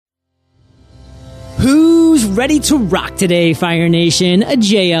Who's ready to rock today, Fire Nation?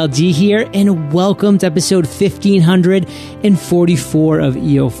 JLD here, and welcome to episode 1544 of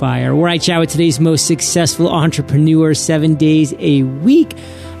EO Fire, where I chat with today's most successful entrepreneurs 7 days a week.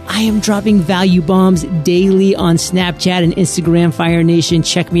 I am dropping value bombs daily on Snapchat and Instagram, Fire Nation.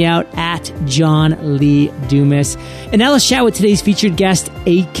 Check me out at John Lee Dumas. And now let's chat with today's featured guest,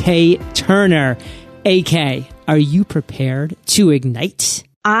 AK Turner. AK, are you prepared to ignite?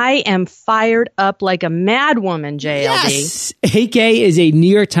 I am fired up like a mad woman, JLD. Yes! AK is a New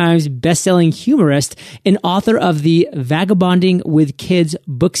York Times bestselling humorist and author of the Vagabonding with Kids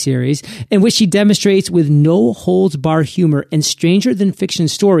book series, in which she demonstrates with no-holds-bar humor and stranger-than-fiction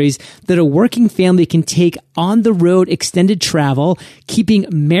stories that a working family can take on the road extended travel, keeping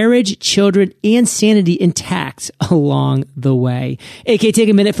marriage, children, and sanity intact along the way. AK, take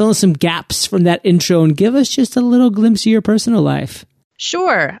a minute, fill in some gaps from that intro, and give us just a little glimpse of your personal life.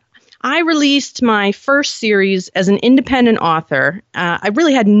 Sure. I released my first series as an independent author. I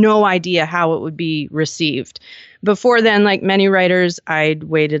really had no idea how it would be received. Before then, like many writers, I'd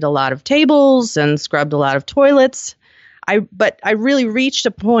waited a lot of tables and scrubbed a lot of toilets. But I really reached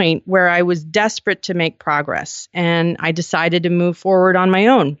a point where I was desperate to make progress, and I decided to move forward on my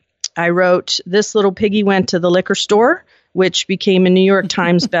own. I wrote This Little Piggy Went to the Liquor Store, which became a New York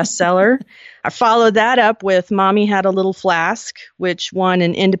Times bestseller. I followed that up with Mommy Had a Little Flask, which won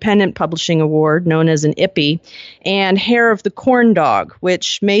an independent publishing award known as an IPPY, and Hair of the Corn Dog,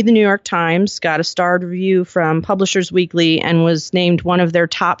 which made the New York Times, got a starred review from Publishers Weekly, and was named one of their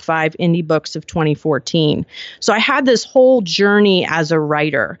top 5 indie books of 2014. So I had this whole journey as a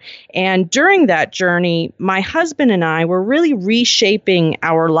writer. And during that journey, my husband and I were really reshaping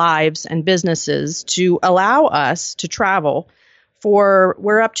our lives and businesses to allow us to travel.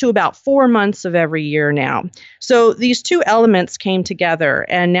 We're up to about 4 months of every year now. So these two elements came together,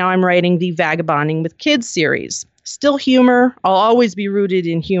 and now I'm writing the Vagabonding with Kids series. Still humor. I'll always be rooted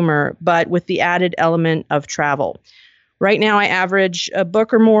in humor, but with the added element of travel. Right now, I average a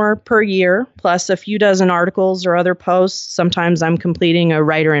book or more per year, plus a few dozen articles or other posts. Sometimes I'm completing a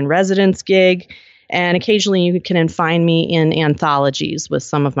writer-in-residence gig, and occasionally you can find me in anthologies with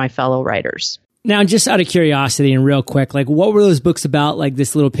some of my fellow writers. Now, just out of curiosity and real quick, like what were those books about? Like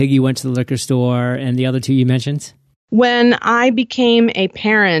This Little Piggy Went to the Liquor Store and the other two you mentioned? When I became a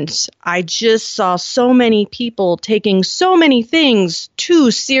parent, I just saw so many people taking so many things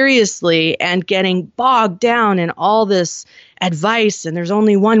too seriously and getting bogged down in all this advice. And there's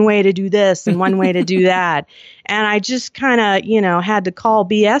only one way to do this and one way to do that. And I just kind of, had to call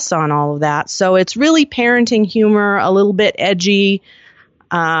BS on all of that. So it's really parenting humor, a little bit edgy,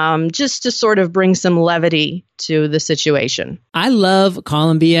 just to sort of bring some levity to the situation. I love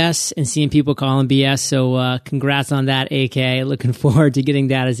calling BS and seeing people calling BS. So congrats on that, AK. Looking forward to getting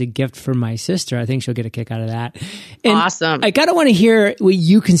that as a gift for my sister. I think she'll get a kick out of that. And awesome. I kind of want to hear what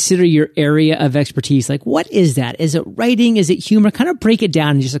you consider your area of expertise. Like, what is that? Is it writing? Is it humor? Kind of break it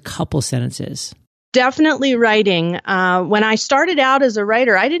down in just a couple sentences. Definitely writing. When I started out as a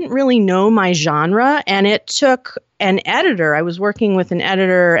writer, I didn't really know my genre, and it took an editor. I was working with an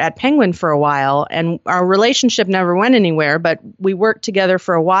editor at Penguin for a while, and our relationship never went anywhere, but we worked together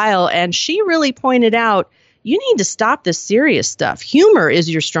for a while, and she really pointed out, you need to stop this serious stuff. Humor is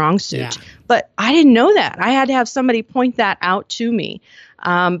your strong suit. Yeah. But I didn't know that. I had to have somebody point that out to me.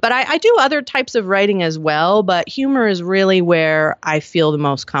 But I do other types of writing as well, but humor is really where I feel the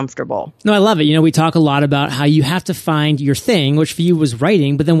most comfortable. No, I love it. We talk a lot about how you have to find your thing, which for you was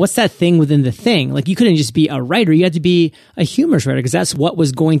writing, but then what's that thing within the thing? Like you couldn't just be a writer. You had to be a humorous writer because that's what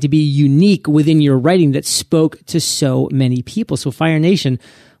was going to be unique within your writing that spoke to so many people. So Fire Nation,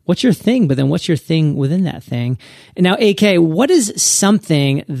 what's your thing? But then what's your thing within that thing? And now, AK, what is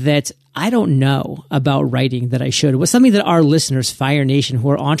something that I don't know about writing that I should? What's something that our listeners, Fire Nation, who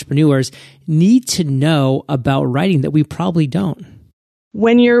are entrepreneurs, need to know about writing that we probably don't?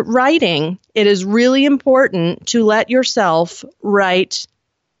 When you're writing, it is really important to let yourself write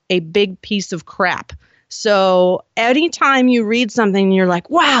a big piece of crap. So anytime you read something and you're like,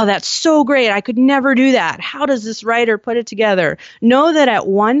 wow, that's so great. I could never do that. How does this writer put it together? Know that at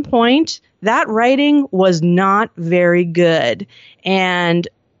one point, that writing was not very good. And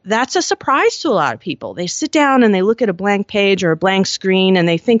that's a surprise to a lot of people. They sit down and they look at a blank page or a blank screen and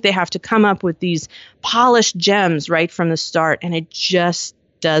they think they have to come up with these polished gems right from the start. And it just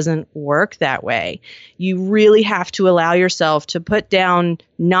doesn't work that way. You really have to allow yourself to put down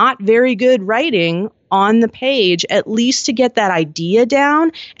not very good writing on the page, at least to get that idea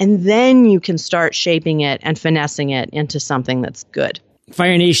down. And then you can start shaping it and finessing it into something that's good.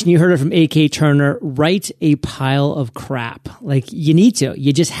 Fire Nation, you heard it from A.K. Turner. Write a pile of crap. Like, you need to.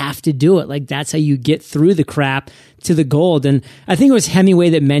 You just have to do it. Like, that's how you get through the crap to the gold. And I think it was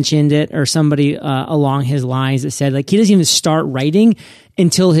Hemingway that mentioned it, or somebody along his lines that said, like, he doesn't even start writing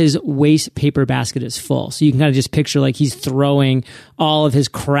until his waste paper basket is full. So you can kind of just picture, like, he's throwing all of his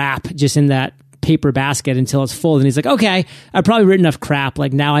crap just in that paper basket until it's full. And he's like, okay, I've probably written enough crap.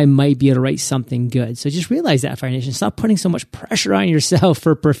 Like, now I might be able to write something good. So just realize that, Fire Nation. Stop putting so much pressure on yourself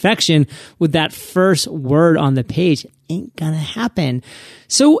for perfection with that first word on the page. It ain't gonna happen.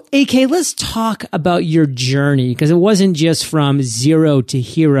 So, AK, let's talk about your journey, because it wasn't just from zero to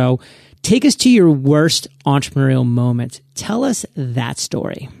hero. Take us to your worst entrepreneurial moment. Tell us that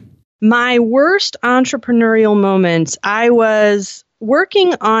story. My worst entrepreneurial moment, I was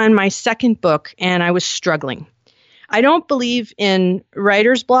working on my second book and I was struggling. I don't believe in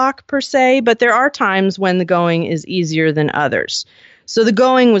writer's block per se, but there are times when the going is easier than others. So the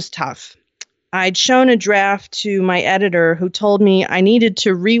going was tough. I'd shown a draft to my editor, who told me I needed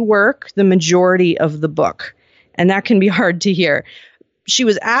to rework the majority of the book. And that can be hard to hear. She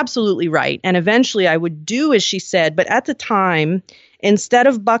was absolutely right. And eventually I would do as she said. But at the time, instead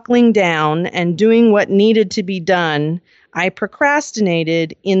of buckling down and doing what needed to be done, I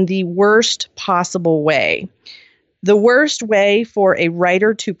procrastinated in the worst possible way. The worst way for a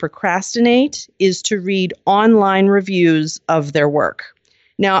writer to procrastinate is to read online reviews of their work.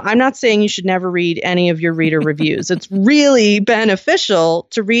 Now, I'm not saying you should never read any of your reader reviews. It's really beneficial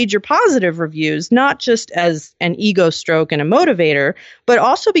to read your positive reviews, not just as an ego stroke and a motivator, but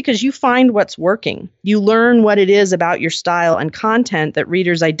also because you find what's working. You learn what it is about your style and content that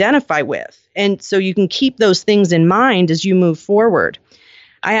readers identify with. And so you can keep those things in mind as you move forward.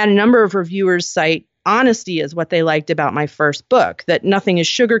 I had a number of reviewers cite honesty as what they liked about my first book, that nothing is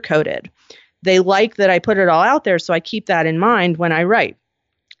sugar-coated. They like that I put it all out there, so I keep that in mind when I write.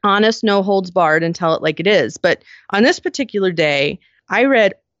 Honest, no holds barred, and tell it like it is. But on this particular day, I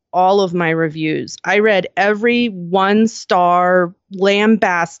read all of my reviews. I read every 1-star,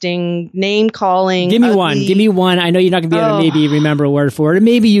 lambasting, name-calling. Give me one. Give me one. I know you're not going to be able to maybe remember a word for it. Or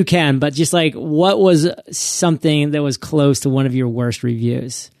maybe you can, but just like, what was something that was close to one of your worst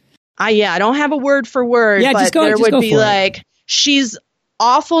reviews? I don't have a word for word, but there would be like, she's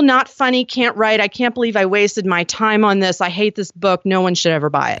awful, not funny, can't write. I can't believe I wasted my time on this. I hate this book. No one should ever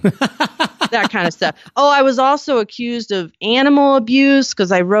buy it. That kind of stuff. Oh, I was also accused of animal abuse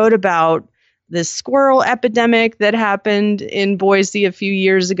because I wrote about this squirrel epidemic that happened in Boise a few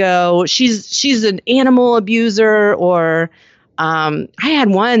years ago. She's an animal abuser. Or I had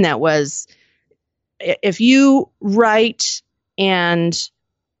one that was, if you write and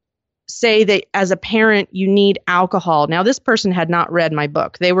say that as a parent you need alcohol. Now, this person had not read my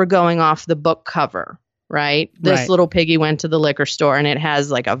book. They were going off the book cover, right? This little piggy went to the liquor store and it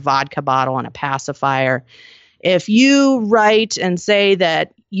has like a vodka bottle and a pacifier. If you write and say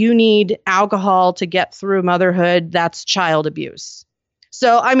that you need alcohol to get through motherhood, that's child abuse.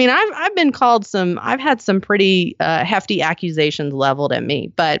 So, I mean, I've been called I've had some pretty hefty accusations leveled at me,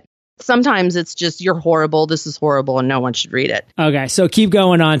 but sometimes it's just, you're horrible, this is horrible, and no one should read it. Okay, so keep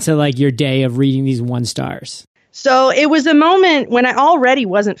going on to like your day of reading these 1-stars. So it was a moment when I already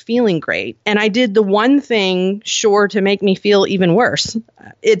wasn't feeling great, and I did the one thing sure to make me feel even worse.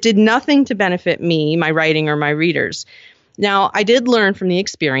 It did nothing to benefit me, my writing, or my readers. Now, I did learn from the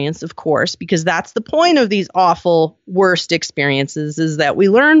experience, of course, because that's the point of these awful, worst experiences, is that we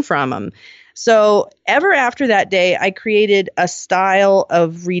learn from them. So ever after that day, I created a style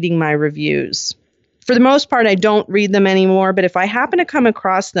of reading my reviews. For the most part, I don't read them anymore, but if I happen to come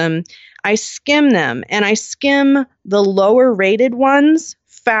across them, I skim them, and I skim the lower rated ones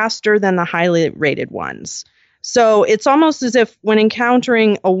faster than the highly rated ones. So it's almost as if when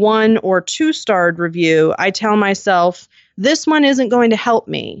encountering a 1 or 2-starred review, I tell myself, this one isn't going to help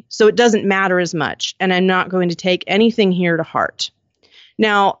me, so it doesn't matter as much, and I'm not going to take anything here to heart.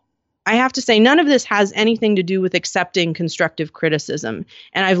 Now, I have to say, none of this has anything to do with accepting constructive criticism.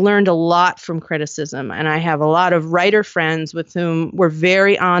 And I've learned a lot from criticism. And I have a lot of writer friends with whom we're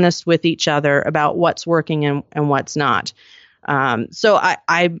very honest with each other about what's working and what's not. So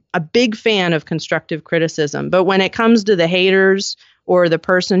I'm a big fan of constructive criticism. But when it comes to the haters or the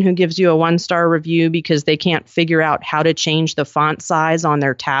person who gives you a 1-star review because they can't figure out how to change the font size on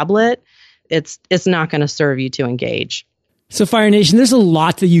their tablet, it's not going to serve you to engage. So Fire Nation, there's a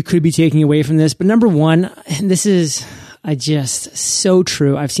lot that you could be taking away from this. But number one, and this is just so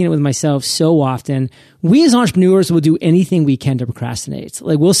true. I've seen it with myself so often. We as entrepreneurs will do anything we can to procrastinate.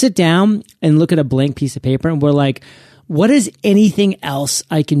 Like, we'll sit down and look at a blank piece of paper and we're like, what is anything else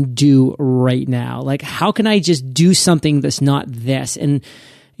I can do right now? Like, how can I just do something that's not this? And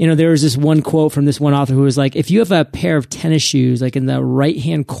there was this one quote from this one author who was like, if you have a pair of tennis shoes, like in the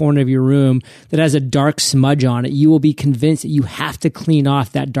right-hand corner of your room that has a dark smudge on it, you will be convinced that you have to clean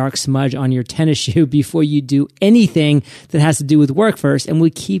off that dark smudge on your tennis shoe before you do anything that has to do with work first. And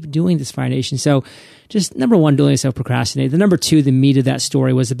we keep doing this, Fire Nation. So just number one, don't let yourself procrastinate. The number two, the meat of that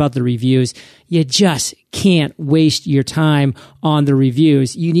story was about the reviews. You just can't waste your time on the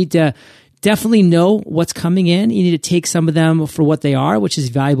reviews. You need to definitely know what's coming in. You need to take some of them for what they are, which is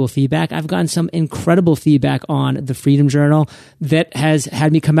valuable feedback. I've gotten some incredible feedback on the Freedom Journal that has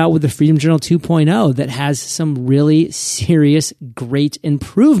had me come out with the Freedom Journal 2.0 that has some really serious, great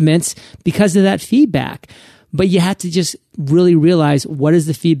improvements because of that feedback. But you have to just really realize what is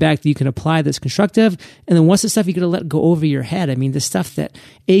the feedback that you can apply that's constructive, and then what's the stuff you got to let go over your head. I mean, the stuff that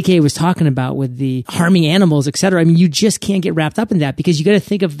AK was talking about with the harming animals, et cetera. I mean, you just can't get wrapped up in that because you got to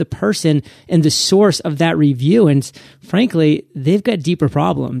think of the person and the source of that review. And frankly, they've got deeper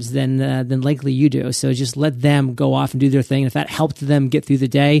problems than likely you do. So just let them go off and do their thing. And if that helped them get through the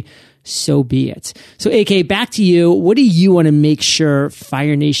day, so be it. So AK, back to you. What do you want to make sure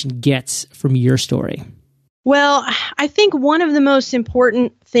Fire Nation gets from your story? Well, I think one of the most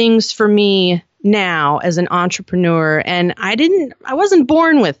important things for me now as an entrepreneur, and I wasn't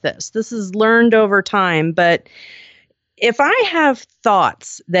born with this. This is learned over time, but if I have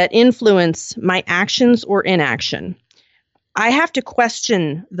thoughts that influence my actions or inaction, I have to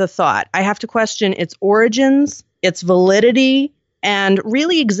question the thought. I have to question its origins, its validity, and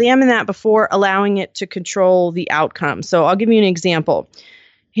really examine that before allowing it to control the outcome. So I'll give you an example.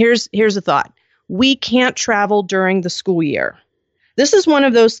 Here's a thought. We can't travel during the school year. This is one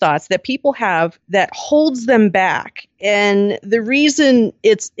of those thoughts that people have that holds them back. And the reason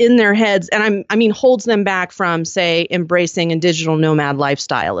it's in their heads, and I mean holds them back from, say, embracing a digital nomad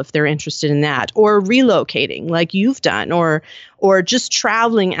lifestyle if they're interested in that, or relocating like you've done, or just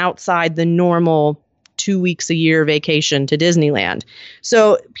traveling outside the normal 2 weeks a year vacation to Disneyland.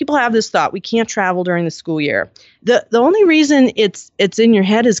 So people have this thought, we can't travel during the school year. The only reason it's in your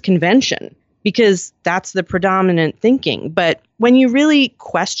head is convention, because that's the predominant thinking. But when you really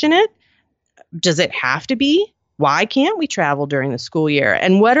question it, does it have to be? Why can't we travel during the school year?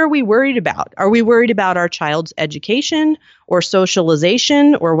 And what are we worried about? Are we worried about our child's education or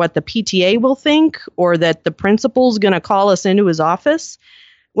socialization or what the PTA will think or that the principal's going to call us into his office?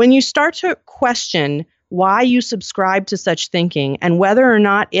 When you start to question why you subscribe to such thinking and whether or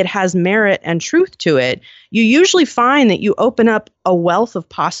not it has merit and truth to it, you usually find that you open up a wealth of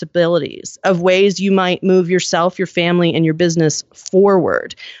possibilities of ways you might move yourself, your family, and your business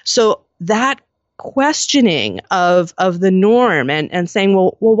forward. So that questioning of the norm and saying,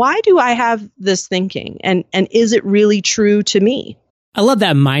 well, why do I have this thinking? And is it really true to me? I love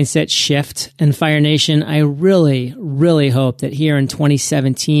that mindset shift. And Fire Nation, I really, really hope that here in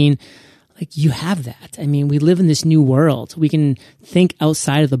 2017, like you have that. I mean, we live in this new world. We can think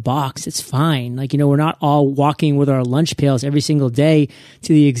outside of the box. It's fine. Like, we're not all walking with our lunch pails every single day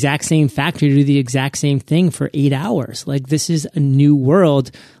to the exact same factory to do the exact same thing for 8 hours. Like, this is a new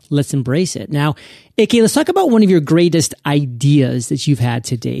world. Let's embrace it. Now, AK, let's talk about one of your greatest ideas that you've had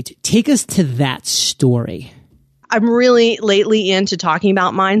to date. Take us to that story. I'm really lately into talking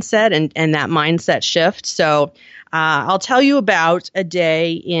about mindset and that mindset shift. So I'll tell you about a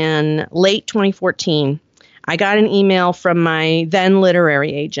day in late 2014. I got an email from my then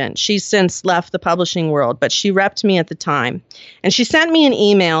literary agent. She's since left the publishing world, but she repped me at the time. And she sent me an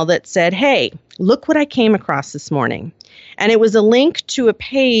email that said, hey, look what I came across this morning. And it was a link to a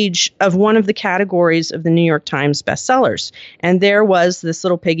page of one of the categories of the New York Times bestsellers. And there was This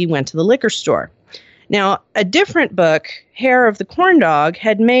Little Piggy Went to the Liquor Store. Now, a different book, Hair of the Corn Dog,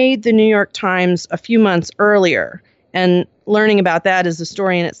 had made the New York Times a few months earlier, and learning about that is a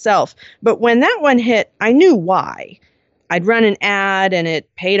story in itself. But when that one hit, I knew why. I'd run an ad, and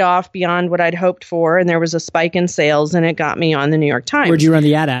it paid off beyond what I'd hoped for, and there was a spike in sales, and it got me on the New York Times. Where'd you run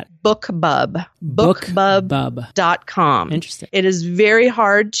the ad at? BookBub. BookBub.com. Interesting. It is very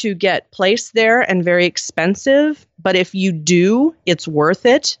hard to get placed there and very expensive, but if you do, it's worth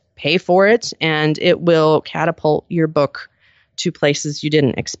it. Pay for it, and it will catapult your book to places you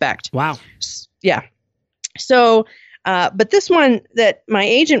didn't expect. Wow. Yeah. So, but this one that my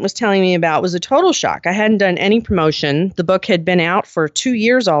agent was telling me about was a total shock. I hadn't done any promotion. The book had been out for 2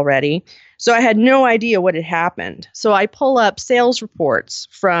 years already, so I had no idea what had happened. So I pull up sales reports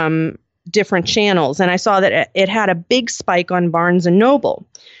from different channels, and I saw that it had a big spike on Barnes & Noble.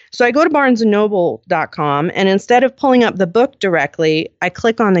 So I go to barnesandnoble.com, and instead of pulling up the book directly, I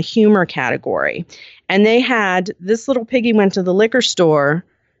click on the humor category. And they had This Little Piggy Went to the Liquor Store,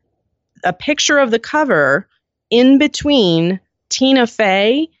 a picture of the cover in between Tina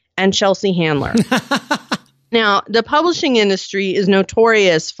Fey and Chelsea Handler. Now, the publishing industry is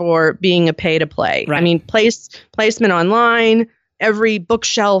notorious for being a pay-to-play. Right. I mean, placement online, every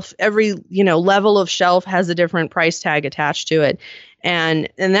bookshelf, every level of shelf has a different price tag attached to it, and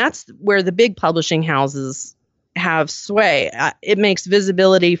that's where the big publishing houses have sway. It makes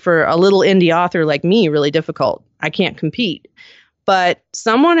visibility for a little indie author like me really difficult. I can't compete. But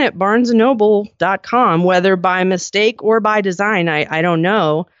someone at barnesandnoble.com, whether by mistake or by design, I don't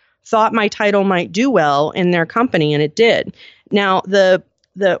know, thought my title might do well in their company, and it did. Now, the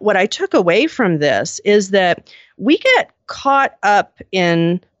what I took away from this is that we get caught up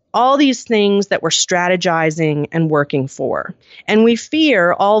in all these things that we're strategizing and working for. And we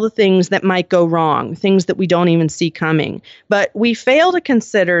fear all the things that might go wrong, things that we don't even see coming. But we fail to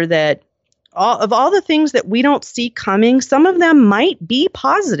consider that all the things that we don't see coming, some of them might be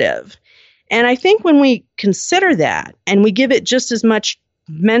positive. And I think when we consider that and we give it just as much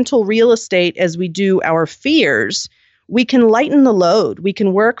mental real estate as we do our fears, we can lighten the load. We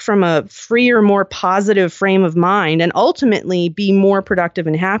can work from a freer, more positive frame of mind and ultimately be more productive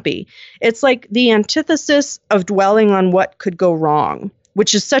and happy. It's like the antithesis of dwelling on what could go wrong,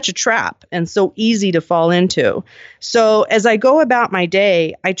 which is such a trap and so easy to fall into. So as I go about my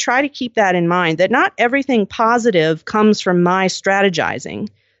day, I try to keep that in mind, that not everything positive comes from my strategizing.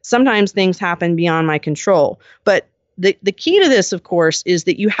 Sometimes things happen beyond my control. But the key to this, of course, is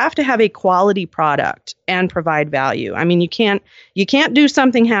that you have to have a quality product and provide value. I mean, you can't do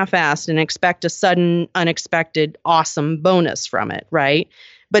something half-assed and expect a sudden, unexpected, awesome bonus from it, right?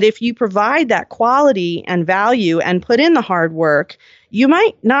 But if you provide that quality and value and put in the hard work, you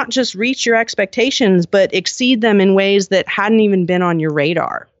might not just reach your expectations, but exceed them in ways that hadn't even been on your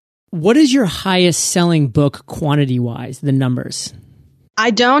radar. What is your highest selling book quantity-wise, the numbers? I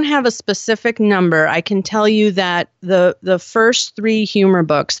don't have a specific number. I can tell you that the first 3 humor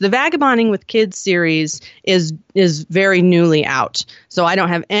books, the Vagabonding with Kids series is very newly out. So I don't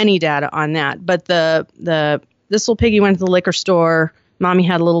have any data on that. But the This Little Piggy Went to the Liquor Store, Mommy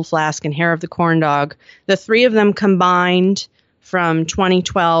Had a Little Flask, and Hair of the Corn Dog, the 3 of them combined from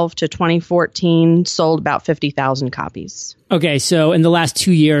 2012 to 2014 sold about 50,000 copies. Okay, so in the last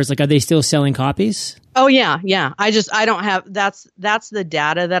 2 years, are they still selling copies? Oh, yeah. I don't have, that's the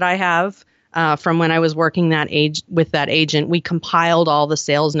data that I have from when I was working with that agent. We compiled all the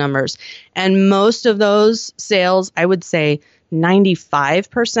sales numbers, and most of those sales, I would say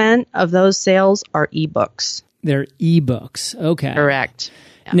 95% of those sales are ebooks. They're ebooks. Okay. Correct.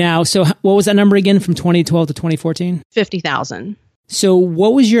 Yeah. Now, so what was that number again from 2012 to 2014? 50,000. So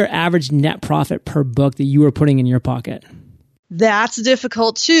what was your average net profit per book that you were putting in your pocket? That's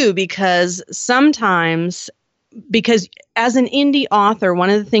difficult too, because sometimes, as an indie author, one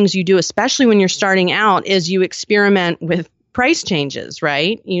of the things you do, especially when you're starting out, is you experiment with price changes,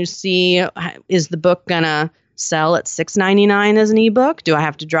 right? You see, is the book going to sell at $6.99 as an ebook? Do I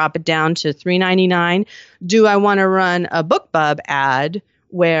have to drop it down to $3.99? Do I want to run a BookBub ad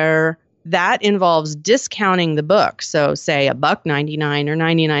where that involves discounting the book? So say $1.99 or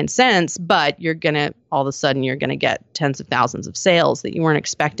 99 cents, but all of a sudden you're going to get tens of thousands of sales that you weren't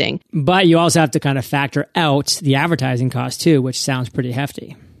expecting. But you also have to kind of factor out the advertising cost too, which sounds pretty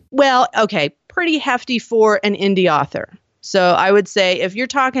hefty. Well, okay, pretty hefty for an indie author. So I would say if you're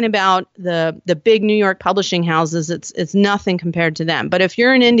talking about the big New York publishing houses, it's nothing compared to them. But if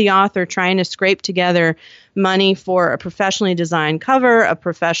you're an indie author trying to scrape together money for a professionally designed cover, a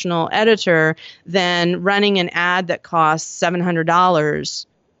professional editor, then running an ad that costs $700,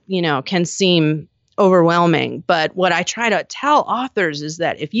 can seem overwhelming. But what I try to tell authors is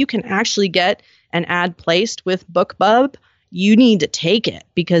that if you can actually get an ad placed with BookBub, you need to take it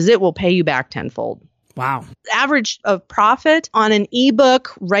because it will pay you back tenfold. Wow. Average of profit on an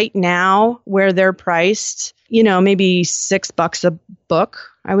ebook right now where they're priced, maybe $6 a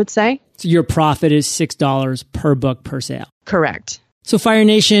book, I would say. So your profit is $6 per book per sale. Correct. So Fire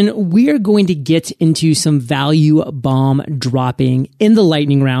Nation, we are going to get into some value bomb dropping in the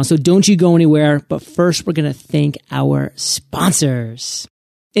lightning round. So don't you go anywhere. But first, we're going to thank our sponsors.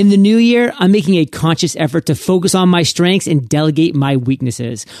 In the new year, I'm making a conscious effort to focus on my strengths and delegate my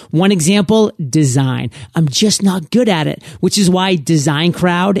weaknesses. One example, design. I'm just not good at it, which is why Design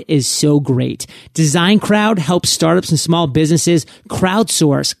Crowd is so great. Design Crowd helps startups and small businesses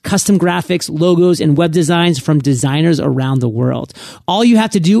crowdsource custom graphics, logos, and web designs from designers around the world. All you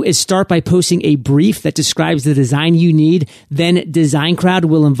have to do is start by posting a brief that describes the design you need. Then Design Crowd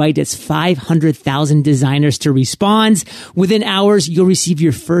will invite its 500,000 designers to respond. Within hours, you'll receive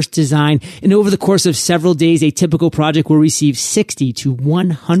your first design, and over the course of several days, a typical project will receive 60 to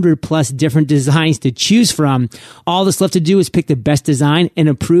 100 plus different designs to choose from. All that's left to do is pick the best design and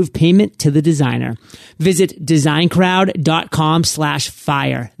approve payment to the designer. Visit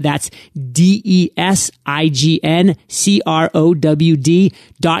designcrowd.com/fire. That's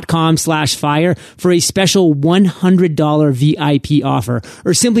DESIGNCROWD.com/fire for a special $100 VIP offer,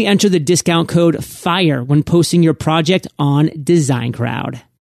 or simply enter the discount code FIRE when posting your project on Design Crowd.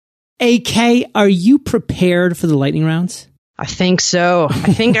 AK, are you prepared for the lightning rounds? I think so.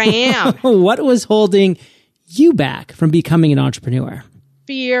 I think I am. What was holding you back from becoming an entrepreneur?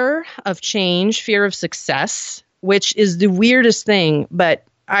 Fear of change, fear of success, which is the weirdest thing. But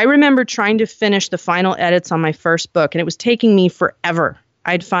I remember trying to finish the final edits on my first book, and it was taking me forever.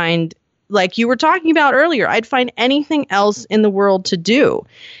 I'd find, like you were talking about earlier, I'd find anything else in the world to do.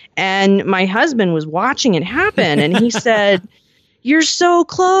 And my husband was watching it happen, and he said, "You're so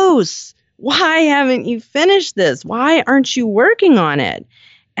close. Why haven't you finished this? Why aren't you working on it?"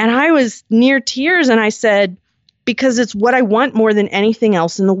 And I was near tears, and I said, "Because it's what I want more than anything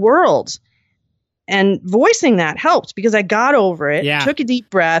else in the world." And voicing that helped, because I got over it, took a deep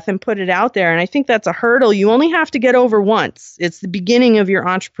breath, and put it out there. And I think that's a hurdle you only have to get over once. It's the beginning of your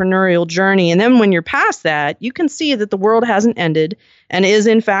entrepreneurial journey. And then when you're past that, you can see that the world hasn't ended and is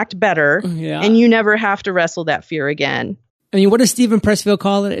in fact better. And you never have to wrestle that fear again. I mean, what does Stephen Pressfield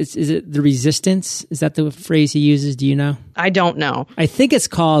call it? Is it the resistance? Is that the phrase he uses? Do you know? I don't know. I think it's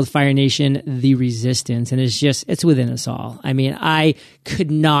called, Fire Nation, the resistance. And it's within us all. I mean, I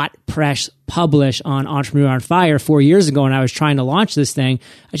could not press publish on Entrepreneur on Fire 4 years ago when I was trying to launch this thing.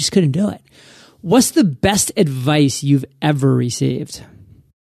 I just couldn't do it. What's the best advice you've ever received?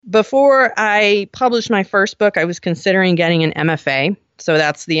 Before I published my first book, I was considering getting an MFA. So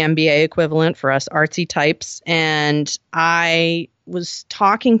that's the MBA equivalent for us artsy types. And I was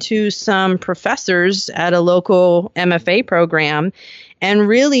talking to some professors at a local MFA program, and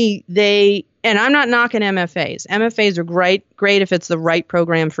really and I'm not knocking MFAs. MFAs are great if it's the right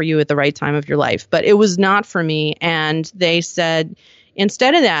program for you at the right time of your life, but it was not for me. And they said,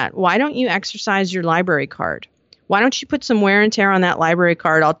 instead of that, why don't you exercise your library card? Why don't you put some wear and tear on that library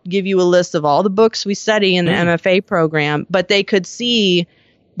card? I'll give you a list of all the books we study in the MFA program. But they could see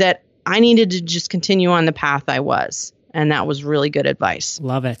that I needed to just continue on the path I was. And that was really good advice.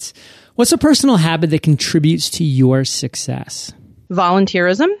 Love it. What's a personal habit that contributes to your success?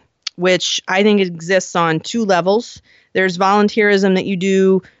 Volunteerism, which I think exists on two levels. There's volunteerism that you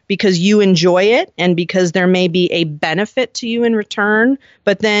do because you enjoy it and because there may be a benefit to you in return.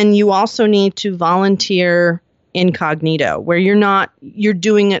 But then you also need to volunteer incognito, where you're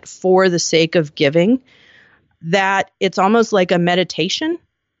doing it for the sake of giving, that it's almost like a meditation.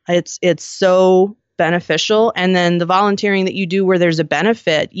 It's so beneficial. And then the volunteering that you do where there's a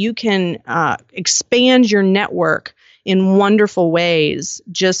benefit, you can expand your network in wonderful ways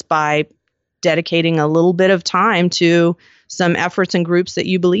just by dedicating a little bit of time to some efforts and groups that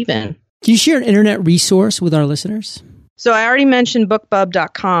you believe in. Can you share an internet resource with our listeners? So I already mentioned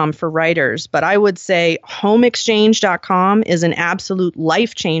bookbub.com for writers, but I would say homeexchange.com is an absolute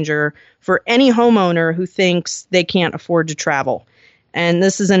life changer for any homeowner who thinks they can't afford to travel. And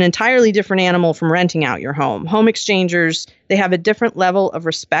this is an entirely different animal from renting out your home. Home exchangers, they have a different level of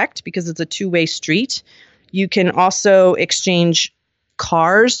respect because it's a two-way street. You can also exchange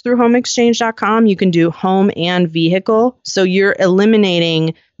cars through homeexchange.com. You can do home and vehicle. So you're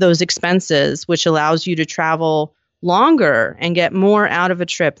eliminating those expenses, which allows you to travel longer and get more out of a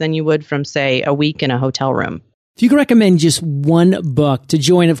trip than you would from, say, a week in a hotel room. If you could recommend just one book to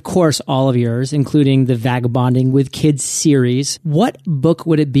join, of course, all of yours, including the Vagabonding with Kids series, what book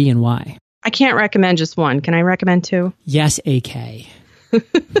would it be and why? I can't recommend just one. Can I recommend two? Yes, AK.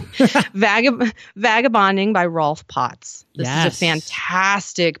 Vagabonding by Rolf Potts. This is a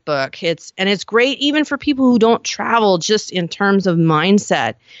fantastic book. It's great even for people who don't travel, just in terms of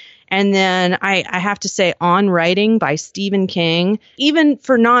mindset. And then I have to say On Writing by Stephen King, even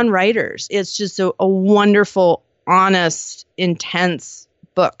for non-writers, it's just a wonderful, honest, intense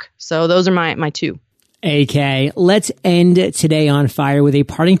book. So those are my two. AK, let's end today on fire with a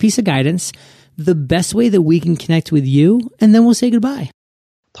parting piece of guidance, the best way that we can connect with you, and then we'll say goodbye.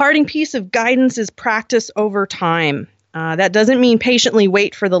 Parting piece of guidance is practice over time. That doesn't mean patiently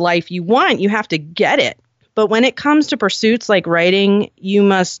wait for the life you want. You have to get it. But when it comes to pursuits like writing, you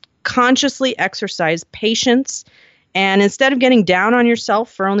must consciously exercise patience. And instead of getting down on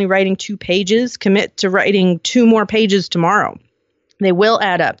yourself for only writing 2 pages, commit to writing 2 more pages tomorrow. They will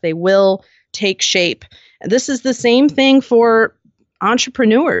add up. They will take shape. This is the same thing for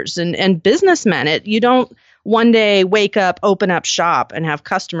entrepreneurs and businessmen. You don't one day wake up, open up shop, and have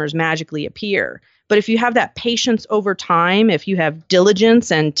customers magically appear. But if you have that patience over time, if you have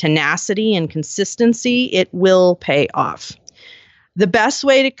diligence and tenacity and consistency, it will pay off. The best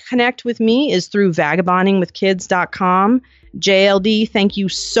way to connect with me is through vagabondingwithkids.com. JLD, thank you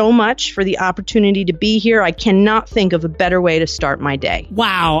so much for the opportunity to be here. I cannot think of a better way to start my day.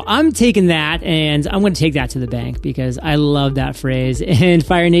 Wow, I'm taking that and I'm going to take that to the bank because I love that phrase. And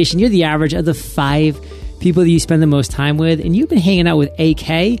Fire Nation, you're the average of the 5 people that you spend the most time with, and you've been hanging out with AK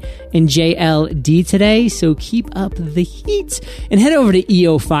and JLD today, so keep up the heat and head over to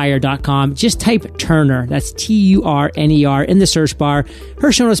eofire.com. Just type Turner, that's Turner, in the search bar.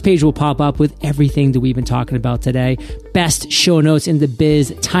 Her show notes page will pop up with everything that we've been talking about today. Best show notes in the biz,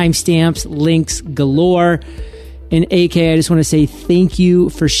 timestamps, links galore. And AK, I just want to say thank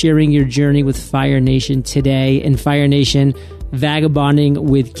you for sharing your journey with Fire Nation today. And Fire Nation,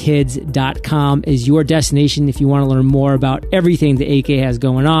 vagabondingwithkids.com is your destination if you want to learn more about everything that AK has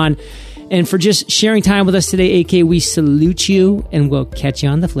going on. And for just sharing time with us today, AK, we salute you and we'll catch you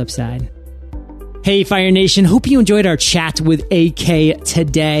on the flip side. Hey, Fire Nation. Hope you enjoyed our chat with AK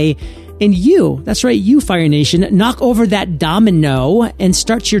today. And you, that's right, you, Fire Nation, knock over that domino and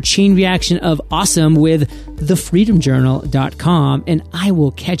start your chain reaction of awesome with thefreedomjournal.com. And I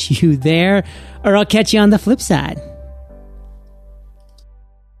will catch you there, or I'll catch you on the flip side.